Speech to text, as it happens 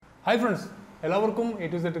Hi friends, എല്ലാവർക്കും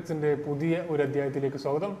A2Z ന്റെ പുതിയ ഒരു അധ്യായത്തിലേക്ക്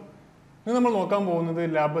സ്വാഗതം. ഇന്ന് നമ്മൾ നോക്കാൻ പോകുന്നത്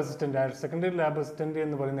lab assistant secondary lab assistant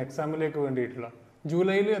എന്ന് പറയുന്ന എക്സാമിലേക്ക് വേണ്ടിയിട്ടുള്ള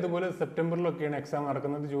ജൂലൈയിൽ അതുപോലെ സെപ്റ്റംബറിലൊക്കെയാണ് എക്സാം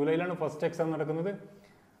നടക്കുന്നത്. ജൂലൈയിലാണ് ഫസ്റ്റ് എക്സാം നടക്കുന്നത്.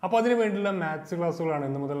 അപ്പോൾ അതിനു വേണ്ടിയുള്ള മാത്സ് ക്ലാസ്സുകളാണ്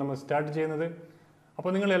ഇന്ന് മുതൽ നമ്മൾ സ്റ്റാർട്ട് ചെയ്യുന്നത്.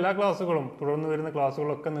 അപ്പോൾ നിങ്ങൾ എല്ലാ ക്ലാസ്സുകളും തുടർന്ന് വരുന്ന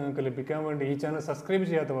ക്ലാസ്സുകളൊക്കെ നിങ്ങൾക്ക് ലഭിക്കാൻ വേണ്ടി ഈ ചാനൽ സബ്സ്ക്രൈബ്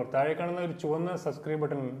ചെയ്യാത്തവർ താഴെ കാണുന്ന ഒരു ചുവന്ന സബ്സ്ക്രൈബ്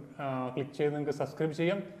ബട്ടൺ ക്ലിക്ക് ചെയ്ത് നിങ്ങൾക്ക് സബ്സ്ക്രൈബ്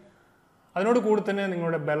ചെയ്യാം. അതിനോട് കൂടി തന്നെ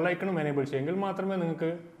നിങ്ങളുടെ ബെല്ലൈക്കണും എനേബിൾ ചെയ്യുമെങ്കിൽ മാത്രമേ നിങ്ങൾക്ക്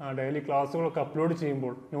ഡെയിലി ക്ലാസ്സുകളൊക്കെ അപ്ലോഡ്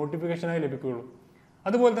ചെയ്യുമ്പോൾ നോട്ടിഫിക്കേഷനായി ലഭിക്കുകയുള്ളൂ.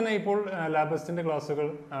 അതുപോലെ തന്നെ ഇപ്പോൾ ലാബ് അസിസ്റ്റന്റ് ക്ലാസ്സുകൾ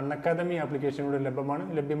അക്കാദമി ആപ്ലിക്കേഷനിലൂടെ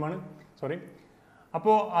ലഭ്യമാണ്.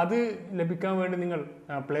 അപ്പോൾ അത് ലഭിക്കാൻ വേണ്ടി നിങ്ങൾ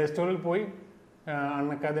പ്ലേ സ്റ്റോറിൽ പോയി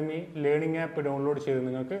അക്കാദമി ലേണിംഗ് ആപ്പ് ഡൗൺലോഡ് ചെയ്ത്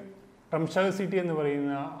നിങ്ങൾക്ക് റംഷാദ് സിറ്റി എന്ന്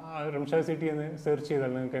പറയുന്ന റംഷാദ് സിറ്റി എന്ന് സെർച്ച്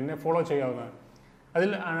ചെയ്താൽ നിങ്ങൾക്ക് എന്നെ ഫോളോ ചെയ്യാവുന്നതാണ്.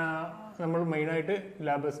 അതിൽ നമ്മൾ മെയിനായിട്ട്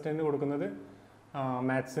ലാബ് അസിസ്റ്റന്റ് കൊടുക്കുന്നത്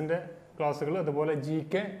മാത്സിൻ്റെ ക്ലാസ്സുകൾ, അതുപോലെ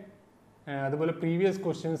GK, അതുപോലെ പ്രീവിയസ്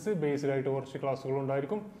ക്വസ്റ്റ്യൻസ് ബേസ്ഡ് ആയിട്ട് കുറച്ച് ക്ലാസ്സുകൾ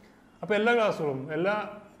ഉണ്ടായിരിക്കും. അപ്പോൾ എല്ലാ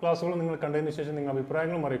ക്ലാസ്സുകളും നിങ്ങൾ കണ്ടതിന് ശേഷം നിങ്ങൾ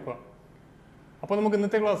അഭിപ്രായങ്ങളും അറിയിക്കുക. അപ്പോൾ നമുക്ക്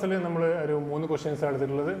ഇന്നത്തെ ക്ലാസ്സിൽ നമ്മൾ ഒരു 3 ക്വസ്റ്റ്യൻസ്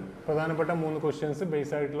എടുത്തിട്ടുള്ളത്. പ്രധാനപ്പെട്ട 3 ക്വസ്റ്റ്യൻസ്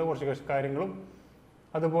ബേസ് ആയിട്ടുള്ള കുറച്ച് കാര്യങ്ങളും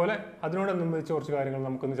അതുപോലെ അതിനോടനുബന്ധിച്ച് കുറച്ച് കാര്യങ്ങൾ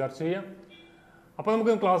നമുക്കൊന്ന് ചർച്ച ചെയ്യാം. അപ്പോൾ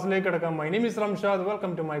നമുക്ക് ക്ലാസ്സിലേക്ക് കിടക്കാം. My name is Ramshad.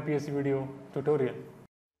 Welcome to my PSC video tutorial.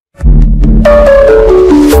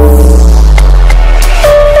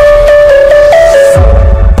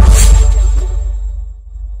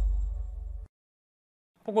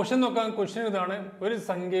 അപ്പോൾ ക്വസ്റ്റ്യൻ നോക്കാം. ക്വസ്റ്റ്യൻ ഇതാണ്: ഒരു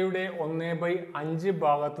സംഖ്യയുടെ 1/5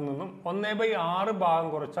 ഭാഗത്തു നിന്നും 1/6 ഭാഗം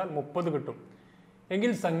കുറച്ചാൽ 30 കിട്ടും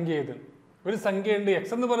എങ്കിൽ സംഖ്യ ഏത്? ഒരു സംഖ്യയുണ്ട്,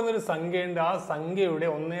 എക്സ് എന്ന് പറയുന്ന ഒരു സംഖ്യയുണ്ട്. ആ സംഖ്യയുടെ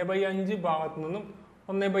 1/5 ഭാഗത്തു നിന്നും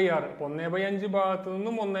 1/6. അപ്പോൾ 1/5 ഭാഗത്തു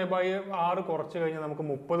നിന്നും 1/6 കുറച്ച് കഴിഞ്ഞാൽ നമുക്ക്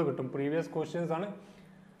 30 കിട്ടും. പ്രീവിയസ് ക്വസ്റ്റ്യൻസ് ആണ്.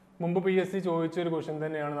 മുമ്പ് PSC ചോദിച്ച ഒരു ക്വസ്റ്റ്യൻ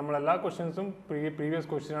തന്നെയാണ്. നമ്മൾ എല്ലാ ക്വസ്റ്റ്യൻസും പ്രീവിയസ്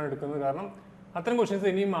ക്വസ്റ്റ്യനാണ് എടുക്കുന്നത്. കാരണം അത്തരം ക്വസ്റ്റ്യൻസ്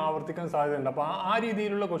ഇനിയും ആവർത്തിക്കാൻ സാധ്യതയുണ്ട്. അപ്പോൾ ആ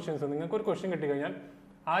രീതിയിലുള്ള ക്വസ്റ്റ്യൻസ്, നിങ്ങൾക്ക് ഒരു ക്വസ്റ്റ്യൻ കിട്ടിക്കഴിഞ്ഞാൽ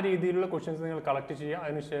ആ രീതിയിലുള്ള ക്വസ്റ്റ്യൻസ് നിങ്ങൾ കളക്ട് ചെയ്യുക.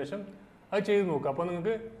 അതിനുശേഷം അത് ചെയ്ത് നോക്കുക. അപ്പോൾ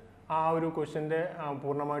നിങ്ങൾക്ക് ആ ഒരു ക്വസ്റ്റ്യൻ്റെ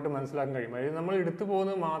പൂർണ്ണമായിട്ട് മനസ്സിലാക്കാൻ കഴിയും. അതായത് നമ്മൾ എടുത്തു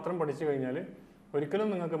പോകുന്നത് മാത്രം പഠിച്ചു കഴിഞ്ഞാൽ ഒരിക്കലും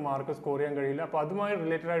നിങ്ങൾക്ക് മാർക്ക് സ്കോർ ചെയ്യാൻ കഴിയില്ല. അപ്പോൾ അതുമായി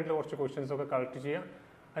റിലേറ്റഡ് ആയിട്ടുള്ള കുറച്ച് ക്വസ്റ്റ്യൻസ് ഒക്കെ കളക്ട് ചെയ്യുക.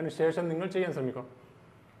 അതിനുശേഷം നിങ്ങൾ ചെയ്യാൻ ശ്രമിക്കുക.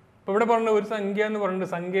 അപ്പോൾ ഇവിടെ പറഞ്ഞ ഒരു സംഖ്യ എന്ന്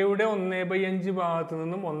പറയുന്നത് സംഖ്യയുടെ 1/5 ഭാഗത്തു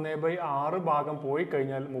നിന്നും 1/6 ഭാഗം പോയി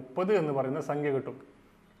കഴിഞ്ഞാൽ 30 എന്ന് പറയുന്ന സംഖ്യ കിട്ടും.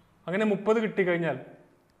 അങ്ങനെ 30 കിട്ടിക്കഴിഞ്ഞാൽ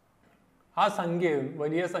ആ സംഖ്യ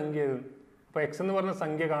വലിയ സംഖ്യ ഏത്? അപ്പോൾ എക്സ് എന്ന് പറഞ്ഞ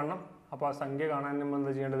സംഖ്യ കാണണം. അപ്പോൾ ആ സംഖ്യ കാണാൻ നമ്മൾ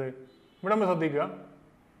എന്താ ചെയ്യേണ്ടത്? ഇവിടെ നമ്മൾ ശ്രദ്ധിക്കുക.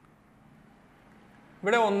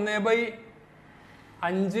 ഇവിടെ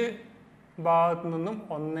 1/5 ഭാഗത്തു നിന്നും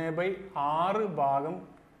 1/6 ഭാഗം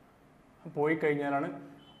പോയി കഴിഞ്ഞാലാണ്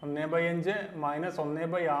 1/5 മൈനസ്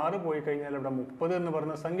 1/6 പോയി കഴിഞ്ഞാൽ ഇവിടെ 30 എന്ന്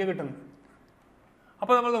പറയുന്ന സംഖ്യ കിട്ടുന്നത്.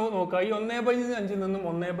 അപ്പോൾ നമ്മൾ നോക്കുക, ഈ 1/5 നിന്നും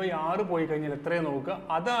 1/6 പോയി കഴിഞ്ഞാൽ എത്രയാണ് നോക്കുക,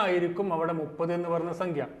 അതായിരിക്കും അവിടെ 30 എന്ന് പറയുന്ന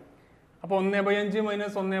സംഖ്യ. അപ്പോൾ 1/5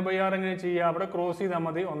 മൈനസ് 1/6 എങ്ങനെ ചെയ്യുക? അവിടെ ക്രോസ് ചെയ്താൽ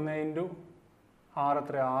മതി. 1 × 6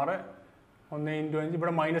 എത്ര? 6. 1 × 5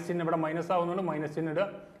 ഇവിടെ മൈനസ് ചിഹ്നം, ഇവിടെ മൈനസ് ആവുന്നതുകൊണ്ട് മൈനസ് ചിഹ്നം ഇടുക.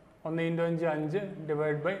 1 × 5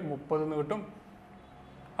 5 /30 എന്ന് കിട്ടും.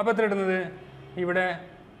 അപ്പോൾ എത്ര ഇടുന്നത്? ഇവിടെ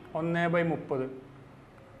 1/30.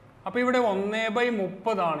 അപ്പോൾ ഇവിടെ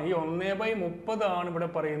 1/30 ആണ്. ഈ 1/30 ആണ് ഇവിടെ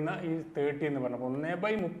പറയുന്ന ഈ 30 എന്ന് പറഞ്ഞത്.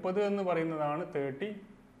 1/30 എന്ന് പറയുന്നതാണ് 30.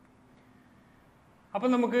 അപ്പം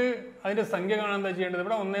നമുക്ക് അതിൻ്റെ സംഖ്യ കാണാൻ എന്താ ചെയ്യേണ്ടത്?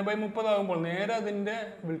 ഇവിടെ 1/30 ആകുമ്പോൾ നേരെ അതിൻ്റെ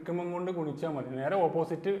വിൽക്കുമ്പം കൊണ്ട് ഗുണിച്ചാൽ മതി. നേരെ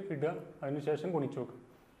ഓപ്പോസിറ്റ് ഇടുക, അതിനുശേഷം ഗുണിച്ചു നോക്കുക.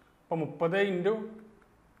 അപ്പോൾ 30 ×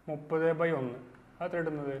 30/1 അത്ര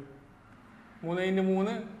ഇടുന്നത് 3 ×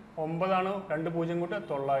 3 9 ആണ്. 2 0 കൂട്ടുക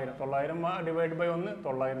 900. 900 / 1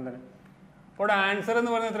 900 തന്നെ. അപ്പോൾ ഇവിടെ ആൻസർ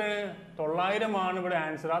എന്ന് പറയുന്നത് എത്രയാണ്? 900 ആണ് ഇവിടെ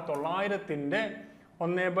ആൻസർ. ആ 900ൻ്റെ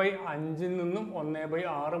 1/5 നിന്നും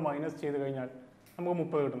 1/6 മൈനസ് ചെയ്ത് കഴിഞ്ഞാൽ നമുക്ക്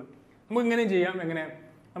 30 കിട്ടുന്നത്. നമുക്ക് ഇങ്ങനെയും ചെയ്യാം. എങ്ങനെ?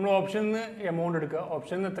 നമ്മൾ ഓപ്ഷനിൽ നിന്ന് എമൗണ്ട് എടുക്കുക.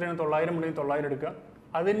 ഓപ്ഷനിൽ നിന്ന് എത്രയാണ്? 900 ഉണ്ടെങ്കിൽ 900 എടുക്കുക.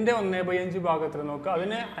 അതിൻ്റെ 1/5 ഭാഗം എത്ര നോക്കുക,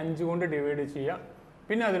 അതിനെ 5 കൊണ്ട് ഡിവൈഡ് ചെയ്യുക.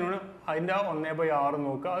 പിന്നെ അതിനോട് അതിൻ്റെ 1/6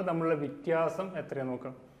 നോക്കുക. അത് തമ്മിലുള്ള വ്യത്യാസം എത്രയാണ്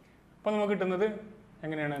നോക്കുക. അപ്പോൾ നമുക്ക് കിട്ടുന്നത്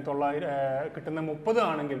എങ്ങനെയാണ്? 900 കിട്ടുന്ന 30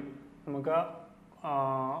 ആണെങ്കിൽ നമുക്ക്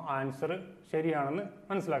ആൻസർ ശരിയാണെന്ന്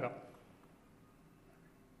മനസ്സിലാക്കാം.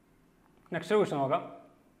 നെക്സ്റ്റ് ക്വസ്റ്റ്യൻ നോക്കാം.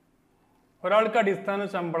 ഒരാൾക്ക് അടിസ്ഥാന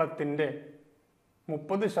ശമ്പളത്തിൻ്റെ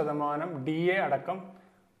 30% DA അടക്കം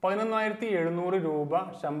 11,700 രൂപ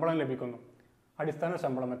ശമ്പളം ലഭിക്കുന്നു. അടിസ്ഥാന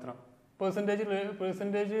ശമ്പളം എത്ര? പെർസെൻറ്റേജ്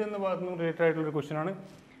എന്ന ഭാഗത്തു നിന്ന് റിലേറ്റഡ് ആയിട്ടുള്ളൊരു ക്വസ്റ്റ്യനാണ്.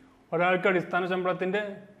 ഒരാൾക്ക് അടിസ്ഥാന ശമ്പളത്തിൻ്റെ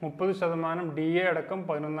 30% DA അടക്കം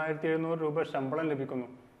 11,700 രൂപ ശമ്പളം ലഭിക്കുന്നു.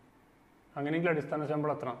 അങ്ങനെയെങ്കിൽ അടിസ്ഥാന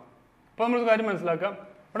ശമ്പളം എത്ര? അപ്പോൾ നമ്മൾ കാര്യം മനസ്സിലാക്കാം.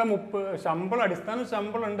 ഇവിടെ അടിസ്ഥാന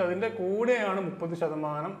ശമ്പളം ഉണ്ട്, അതിൻ്റെ കൂടെയാണ്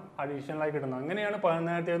 30% അഡീഷണലായി കിട്ടുന്നത്. അങ്ങനെയാണ്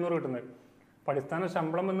 11,700 കിട്ടുന്നത്. അപ്പോൾ അടിസ്ഥാന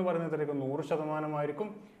ശമ്പളം എന്ന് പറയുന്നത് 100% ആയിരിക്കും.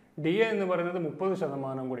 DA എന്ന് പറയുന്നത്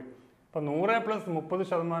 30% കൂടി. അപ്പോൾ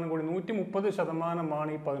 100+30% കൂടി 130%മാണ്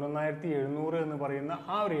ഈ 11,700 എന്ന് പറയുന്ന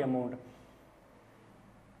ആ ഒരു എമൗണ്ട്.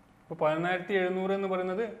 അപ്പോൾ 11,700 എന്ന്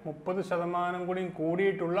പറയുന്നത് 30% കൂടി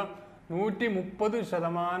കൂടിയിട്ടുള്ള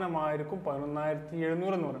 130%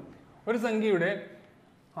 11,700 എന്ന് പറയുന്നത്. ഒരു സംഖ്യയുടെ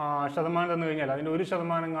ശതമാനം തന്നു കഴിഞ്ഞാൽ അതിൻ്റെ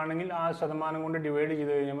 1% ആണെങ്കിൽ ആ ശതമാനം കൊണ്ട് ഡിവൈഡ്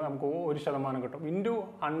ചെയ്ത് കഴിഞ്ഞാൽ നമുക്ക് 1% കിട്ടും. ഇൻറ്റു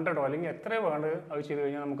 100 അല്ലെങ്കിൽ എത്ര വേണ്ടത് അത് ചെയ്ത്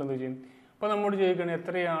കഴിഞ്ഞാൽ നമുക്ക് എന്ത് ചെയ്യും? അപ്പോൾ നമ്മോട് ചോദിക്കുകയാണെങ്കിൽ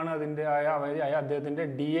എത്രയാണ് അതിൻ്റെ അദ്ദേഹത്തിൻ്റെ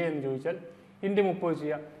DA എന്ന് ചോദിച്ചാൽ ഇൻറ്റു 30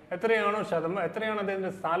 ചെയ്യാം. എത്രയാണോ എത്രയാണ്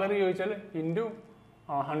അദ്ദേഹത്തിൻ്റെ സാലറി ചോദിച്ചാൽ ഇൻറ്റു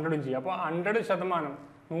 100 ചെയ്യാം. അപ്പോൾ 100%,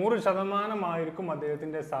 100%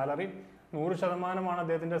 അദ്ദേഹത്തിൻ്റെ സാലറി. 100%മാണ്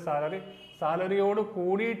അദ്ദേഹത്തിൻ്റെ സാലറിയോട്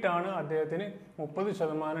കൂടിയിട്ടാണ് അദ്ദേഹത്തിന്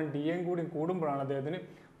 30% DA കൂടി കൂടുമ്പോഴാണ് അദ്ദേഹത്തിന്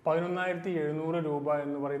 11,700 രൂപ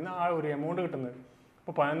എന്ന് പറയുന്ന ആ ഒരു എമൗണ്ട് കിട്ടുന്നത്.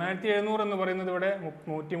 അപ്പോൾ 11,700 എന്ന് പറയുന്നത് ഇവിടെ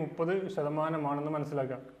 130%ആണെന്ന്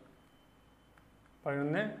മനസ്സിലാക്കാം.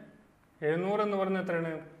 11,700 എന്ന് പറയുന്നത്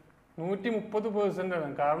എത്രയാണ്?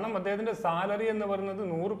 130%. കാരണം അദ്ദേഹത്തിൻ്റെ സാലറി എന്ന് പറയുന്നത്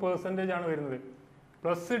 100% ആണ് വരുന്നത്.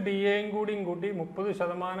 പ്ലസ് DA കൂടിയും കൂട്ടി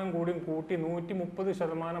 30% കൂടിയും കൂട്ടി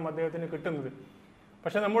 130% അദ്ദേഹത്തിന് കിട്ടുന്നത്.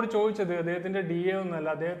 പക്ഷെ നമ്മോട് ചോദിച്ചത് അദ്ദേഹത്തിൻ്റെ DA ഒന്നല്ല,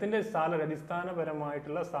 അദ്ദേഹത്തിൻ്റെ സാലറി,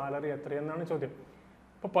 അടിസ്ഥാനപരമായിട്ടുള്ള സാലറി എത്രയെന്നാണ് ചോദ്യം.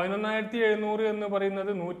 അപ്പോൾ 11,700 എന്ന്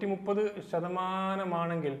പറയുന്നത്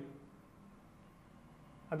 130%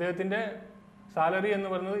 അദ്ദേഹത്തിൻ്റെ സാലറി എന്ന്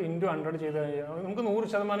പറയുന്നത് ഇൻറ്റു 100 ചെയ്ത് കഴിഞ്ഞാൽ നമുക്ക്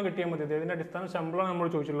 100% കിട്ടിയാൽ മതി. അദ്ദേഹത്തിൻ്റെ അടിസ്ഥാന ശമ്പളമാണ് നമ്മൾ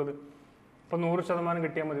ചോദിച്ചിട്ടുള്ളത്. അപ്പോൾ 100%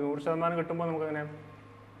 കിട്ടിയാൽ മതി. 100% കിട്ടുമ്പോൾ നമുക്ക് അങ്ങനെ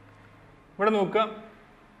ഇവിടെ നോക്കുക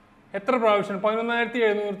എത്ര പ്രാവശ്യം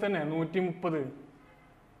 11,700 തന്നെ 130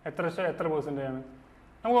 എത്ര പെർസെൻറ്റേജ് ആണ്?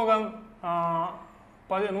 നമുക്ക് നോക്കാം.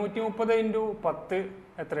 130 ഇൻറ്റു 10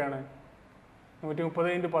 എത്രയാണ്?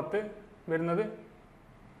 130 ഇൻറ്റു 10 വരുന്നത്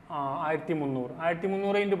 1,300.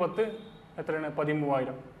 1,300 ഇൻറ്റു 10 എത്രയാണ്?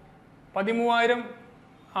 13,000. 13,000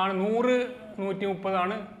 ആണ്. 100 130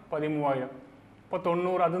 ആണ് 13,000. അപ്പോൾ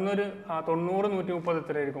 90 അതിൽ നിന്നൊരു 90 130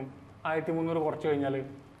 എത്രയായിരിക്കും? 1,300 കുറച്ച് കഴിഞ്ഞാൽ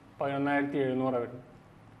 11,700 വരും.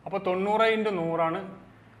 അപ്പോൾ 90 ഇൻറ്റു 100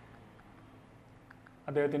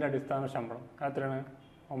 അദ്ദേഹത്തിൻ്റെ അടിസ്ഥാന ശമ്പളം. എത്രയാണ്?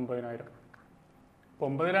 9,000. അപ്പോൾ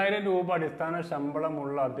 9,000 രൂപ അടിസ്ഥാന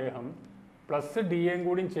ശമ്പളമുള്ള അദ്ദേഹം പ്ലസ് DA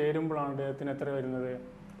കൂടിയും ചേരുമ്പോഴാണ് അദ്ദേഹത്തിന് എത്ര വരുന്നത്?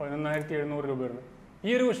 11,700 രൂപ വരുന്നത്. ഈ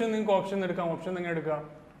ഒരു ക്വസ്റ്റ്യൻ നിങ്ങൾക്ക് ഓപ്ഷൻ എടുക്കാം. ഓപ്ഷൻ എങ്ങനെ എടുക്കാം?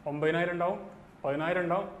 9,000 ഉണ്ടാവും, 10,000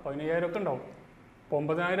 ഉണ്ടാവും, 15,000 ഒക്കെ ഉണ്ടാവും. അപ്പോൾ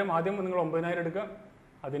 9,000 ആദ്യം നിങ്ങൾ 9,000 എടുക്കുക.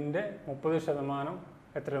 അതിൻ്റെ 30%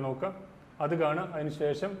 എത്ര നോക്കുക, അത് കാണുക. അതിന്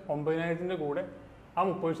ശേഷം 9,000ൻ്റെ കൂടെ ആ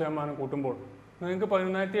 30% കൂട്ടുമ്പോൾ നിങ്ങൾക്ക്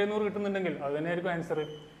 11,700 കിട്ടുന്നുണ്ടെങ്കിൽ അത് തന്നെയായിരിക്കും ആൻസർ.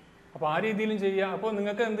 അപ്പോൾ ആ രീതിയിലും ചെയ്യുക. അപ്പോൾ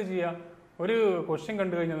നിങ്ങൾക്ക് എന്ത് ചെയ്യുക? ഒരു ക്വസ്റ്റ്യൻ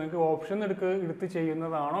കണ്ടു കഴിഞ്ഞാൽ നിങ്ങൾക്ക് ഓപ്ഷൻ എടുത്ത്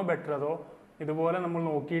ചെയ്യുന്നതാണോ ബെറ്റർ, അതോ ഇതുപോലെ നമ്മൾ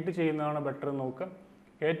നോക്കിയിട്ട് ചെയ്യുന്നതാണോ ബെറ്റർ എന്ന് നോക്കുക.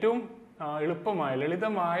 ഏറ്റവും എളുപ്പമായ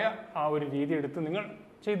ലളിതമായ ആ ഒരു രീതി എടുത്ത് നിങ്ങൾ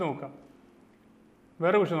ചെയ്തു നോക്കാം.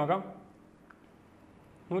 വേറെ ക്വസ്റ്റ്യൻ നോക്കാം.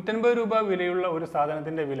 150 രൂപ വിലയുള്ള ഒരു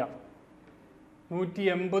സാധനത്തിൻ്റെ വില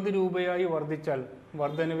 180 രൂപയായി വർദ്ധിച്ചാൽ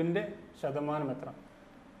വർധനവിൻ്റെ ശതമാനം എത്ര?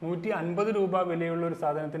 150 രൂപ വിലയുള്ള ഒരു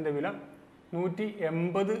സാധനത്തിൻ്റെ വില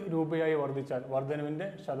 180 രൂപയായി വർദ്ധിച്ചാൽ വർധനവിൻ്റെ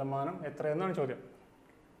ശതമാനം എത്ര എന്നാണ് ചോദ്യം.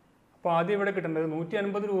 അപ്പോൾ ആദ്യം ഇവിടെ കിട്ടേണ്ടത്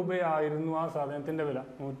 150 രൂപയായിരുന്നു ആ സാധനത്തിൻ്റെ വില.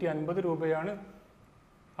 150 രൂപയാണ്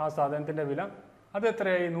ആ സാധനത്തിൻ്റെ വില. അത്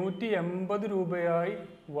എത്രയായി? 180 രൂപയായി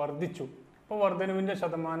വർദ്ധിച്ചു. അപ്പോൾ വർധനവിൻ്റെ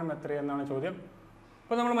ശതമാനം എത്രയെന്നാണ് ചോദ്യം.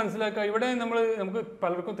 അപ്പോൾ നമ്മൾ മനസ്സിലാക്കുക, ഇവിടെ നമുക്ക്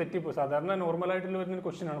പലർക്കും തെറ്റിപ്പോകും. സാധാരണ നോർമലായിട്ടുള്ള വരുന്നൊരു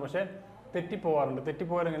ക്വസ്റ്റ്യൻ ആണ്, പക്ഷേ തെറ്റിപ്പോകാറുണ്ട്.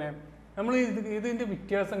 തെറ്റിപ്പോകാൻ എങ്ങനെ? നമ്മൾ ഇതിൻ്റെ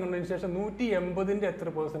വ്യത്യാസം കണ്ടതിന് ശേഷം 180ൻ്റെ എത്ര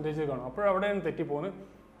പെർസെൻറ്റേജ് കാണും, അപ്പോഴവിടെയാണ് തെറ്റിപ്പോകുന്നത്.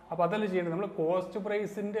 അപ്പോൾ അതല്ല ചെയ്യേണ്ടത്, നമ്മൾ കോസ്റ്റ്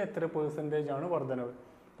പ്രൈസിൻ്റെ എത്ര പെർസെൻറ്റേജ് ആണ് വർധനവ്.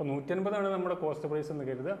 അപ്പോൾ 180 നമ്മുടെ കോസ്റ്റ് പ്രൈസ് എന്ന്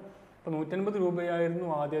കരുതുക. അപ്പോൾ 180 രൂപയായിരുന്നു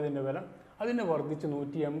ആദ്യം അതിൻ്റെ വില, അതിനെ വർദ്ധിച്ച്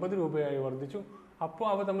 180 രൂപയായി വർദ്ധിച്ചു. അപ്പോൾ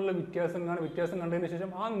അവ തമ്മിലുള്ള വ്യത്യാസം കണ്ടതിന് ശേഷം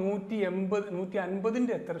ആ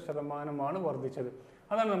 150ൻ്റെ എത്ര ശതമാനമാണ് വർദ്ധിച്ചത്,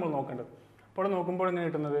 അതാണ് നമ്മൾ നോക്കേണ്ടത്. അപ്പോൾ അവിടെ നോക്കുമ്പോൾ എങ്ങനെ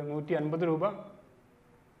കിട്ടുന്നത്? 150 രൂപ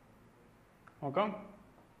നോക്കാം.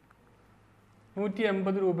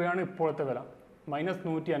 180 രൂപയാണ് ഇപ്പോഴത്തെ വില, മൈനസ്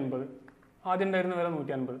 150. ആദ്യം ഉണ്ടായിരുന്ന വില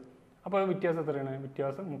 150. അപ്പോൾ വ്യത്യാസം എത്രയാണ്?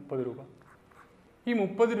 വ്യത്യാസം 30 രൂപ. ഈ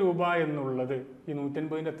 30 രൂപ എന്നുള്ളത് ഈ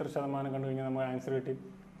 180ൻ്റെ എത്ര ശതമാനം കണ്ടു കഴിഞ്ഞാൽ നമ്മൾ ആൻസർ കിട്ടി.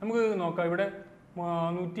 നമുക്ക് നോക്കാം. ഇവിടെ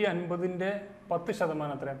 150ൻ്റെ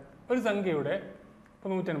 10% എത്രയാണ്? ഒരു സംഖ്യയുടെ, ഇപ്പോൾ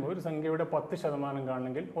 150 ഒരു സംഖ്യയുടെ 10%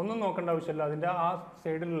 കാണണമെങ്കിൽ ഒന്നും നോക്കേണ്ട ആവശ്യമില്ല. അതിൻ്റെ ആ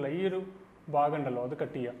സൈഡിലുള്ള ഈ ഒരു ഭാഗം ഉണ്ടല്ലോ, അത്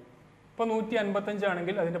കട്ട് ചെയ്യുക. ഇപ്പോൾ 155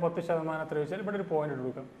 ആണെങ്കിൽ അതിൻ്റെ 10% എത്ര വെച്ചാൽ ഇവിടെ ഒരു പോയിന്റ്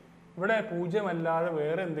കൊടുക്കുക. ഇവിടെ 0 അല്ലാതെ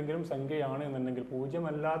വേറെ എന്തെങ്കിലും സംഖ്യയാണ് എന്നുണ്ടെങ്കിൽ, 0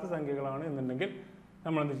 അല്ലാത്ത സംഖ്യകളാണ് എന്നുണ്ടെങ്കിൽ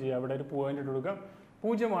നമ്മൾ എന്ത് ചെയ്യുക? ഇവിടെ ഒരു പോയിന്റ് കൊടുക്കുക.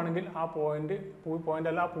 0 ആണെങ്കിൽ ആ പോയിന്റ്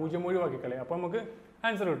അല്ല, ആ 0 ഒഴിവാക്കി കളയുക. അപ്പോൾ നമുക്ക്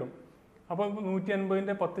ആൻസർ കിട്ടും. അപ്പോൾ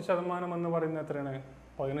 150ൻ്റെ 10% എന്ന് പറയുന്നത് എത്രയാണ്?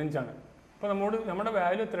 15 ആണ്. അപ്പോൾ നമ്മുടെ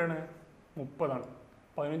വാല്യൂ എത്രയാണ്? 30 ആണ്.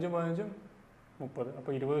 15 30,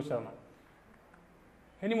 അപ്പോൾ 20%.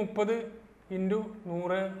 ഇനി 30 ഇൻറ്റു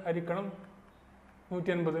 100 ഹരിക്കണം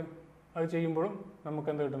 150 അത് ചെയ്യുമ്പോഴും നമുക്ക്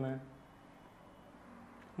എന്താ കിട്ടുന്നത്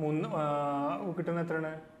കിട്ടുന്ന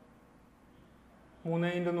എത്രയാണ്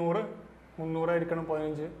 3 × 100 300 ഹരിക്കണം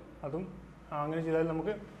 15 അതും അങ്ങനെ ചെയ്താൽ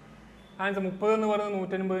നമുക്ക് ആൻസർ 30 എന്ന് പറയുന്നത്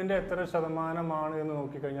 150ൻ്റെ എത്ര ശതമാനമാണ് എന്ന്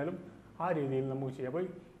നോക്കിക്കഴിഞ്ഞാലും ആ രീതിയിൽ നമുക്ക് ചെയ്യാം. അപ്പോൾ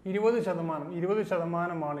 20%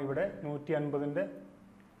 ഇവിടെ 150ൻ്റെ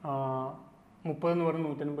 30 എന്ന്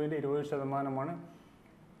പറയുന്നത് 150ൻ്റെ 20%.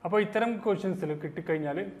 അപ്പോൾ ഇത്തരം ക്വസ്റ്റ്യൻസിൽ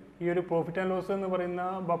കിട്ടിക്കഴിഞ്ഞാൽ ഈ ഒരു പ്രോഫിറ്റ് ആൻഡ് ലോസ് എന്ന് പറയുന്ന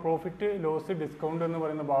പ്രോഫിറ്റ് ലോസ് ഡിസ്കൗണ്ട് എന്ന്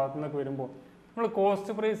പറയുന്ന ഭാഗത്തു നിന്നൊക്കെ വരുമ്പോൾ നമ്മൾ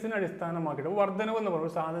കോസ്റ്റ് പ്രൈസിനെ അടിസ്ഥാനമാക്കിയിട്ട് വർധനവ് എന്ന്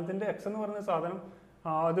പറയുമ്പോൾ സാധനത്തിൻ്റെ എക്സ് എന്ന് പറയുന്ന സാധനം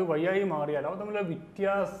അത് വൈ ആയി മാറിയാൽ അത് തമ്മിലുള്ള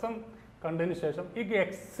വ്യത്യാസം കണ്ടതിന് ശേഷം ഈ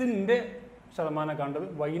എക്സിൻ്റെ ശതമാനം കണ്ടത്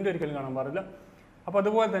വൈൻ്റെ ഒരിക്കലും കാണാൻ പാടില്ല. അപ്പോൾ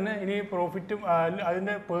അതുപോലെ തന്നെ ഇനി പ്രോഫിറ്റും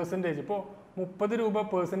അതിൻ്റെ പെർസെൻറ്റേജ് ഇപ്പോൾ 30 രൂപ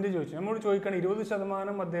പെർസെൻറ്റേജ് ചോദിച്ചു നമ്മൾ ചോദിക്കുകയാണ്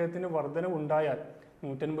 20% അദ്ദേഹത്തിന് വർധനവ് ഉണ്ടായാൽ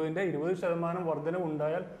 150ൻ്റെ 20% വർധനവ്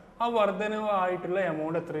ഉണ്ടായാൽ ആ വർധനവ് ആയിട്ടുള്ള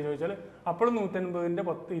എമൗണ്ട് എത്ര ചോദിച്ചാൽ അപ്പോൾ 150ൻ്റെ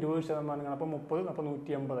 20% കാണാം. അപ്പോൾ 30 അപ്പോൾ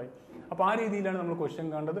 150 ആയി. അപ്പോൾ ആ രീതിയിലാണ് നമ്മൾ ക്വസ്റ്റ്യൻ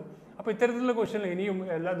കണ്ടത്. അപ്പോൾ ഇത്തരത്തിലുള്ള ക്വസ്റ്റ്യൻ ഇനിയും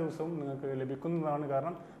എല്ലാ ദിവസവും നിങ്ങൾക്ക് ലഭിക്കുന്നതാണ്.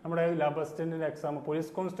 കാരണം നമ്മുടെ ലാബ് അസിസ്റ്റൻറ്റിൻ്റെ എക്സാം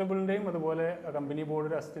പോലീസ് കോൺസ്റ്റബിളിൻ്റെയും അതുപോലെ കമ്പനി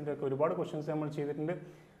ബോർഡ് അസിസ്റ്റൻ്റ് ഒക്കെ ഒരുപാട് ക്വസ്റ്റ്യൻസ് നമ്മൾ ചെയ്തിട്ടുണ്ട്.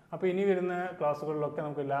 അപ്പോൾ ഇനി വരുന്ന ക്ലാസ്സുകളിലൊക്കെ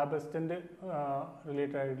നമുക്ക് ലാബ് അസിസ്റ്റൻറ്റ്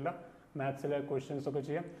റിലേറ്റഡ് ആയിട്ടുള്ള മാത്സിലെ ക്വസ്റ്റ്യൻസ് ഒക്കെ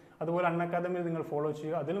ചെയ്യാം. അതുപോലെ അക്കാദമിയിൽ നിങ്ങൾ ഫോളോ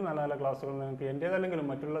ചെയ്യുക. അതിലും നല്ല നല്ല ക്ലാസ്സുകൾ നിങ്ങൾക്ക് എൻ്റേതല്ലെങ്കിലും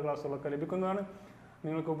മറ്റുള്ള ക്ലാസ്സുകളൊക്കെ ലഭിക്കുന്നതാണ്.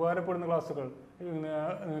 നിങ്ങൾക്ക് ഉപകാരപ്പെടുന്ന ക്ലാസ്സുകൾ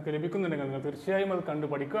നിങ്ങൾക്ക് ലഭിക്കുന്നുണ്ടെങ്കിൽ നിങ്ങൾ തീർച്ചയായും അത് കണ്ടു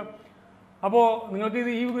പഠിക്കുക. അപ്പോൾ നിങ്ങൾക്ക്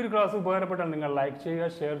ഈ ഒരു ക്ലാസ് ഉപകാരപ്പെട്ടാൽ നിങ്ങൾ ലൈക്ക് ചെയ്യുക,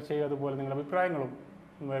 ഷെയർ ചെയ്യുക, അതുപോലെ നിങ്ങളുടെ അഭിപ്രായങ്ങളും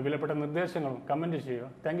വിലപ്പെട്ട നിർദ്ദേശങ്ങളും കമൻറ്റ് ചെയ്യുക.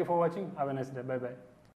 Thank you for watching. Have A nice day. Bye bye.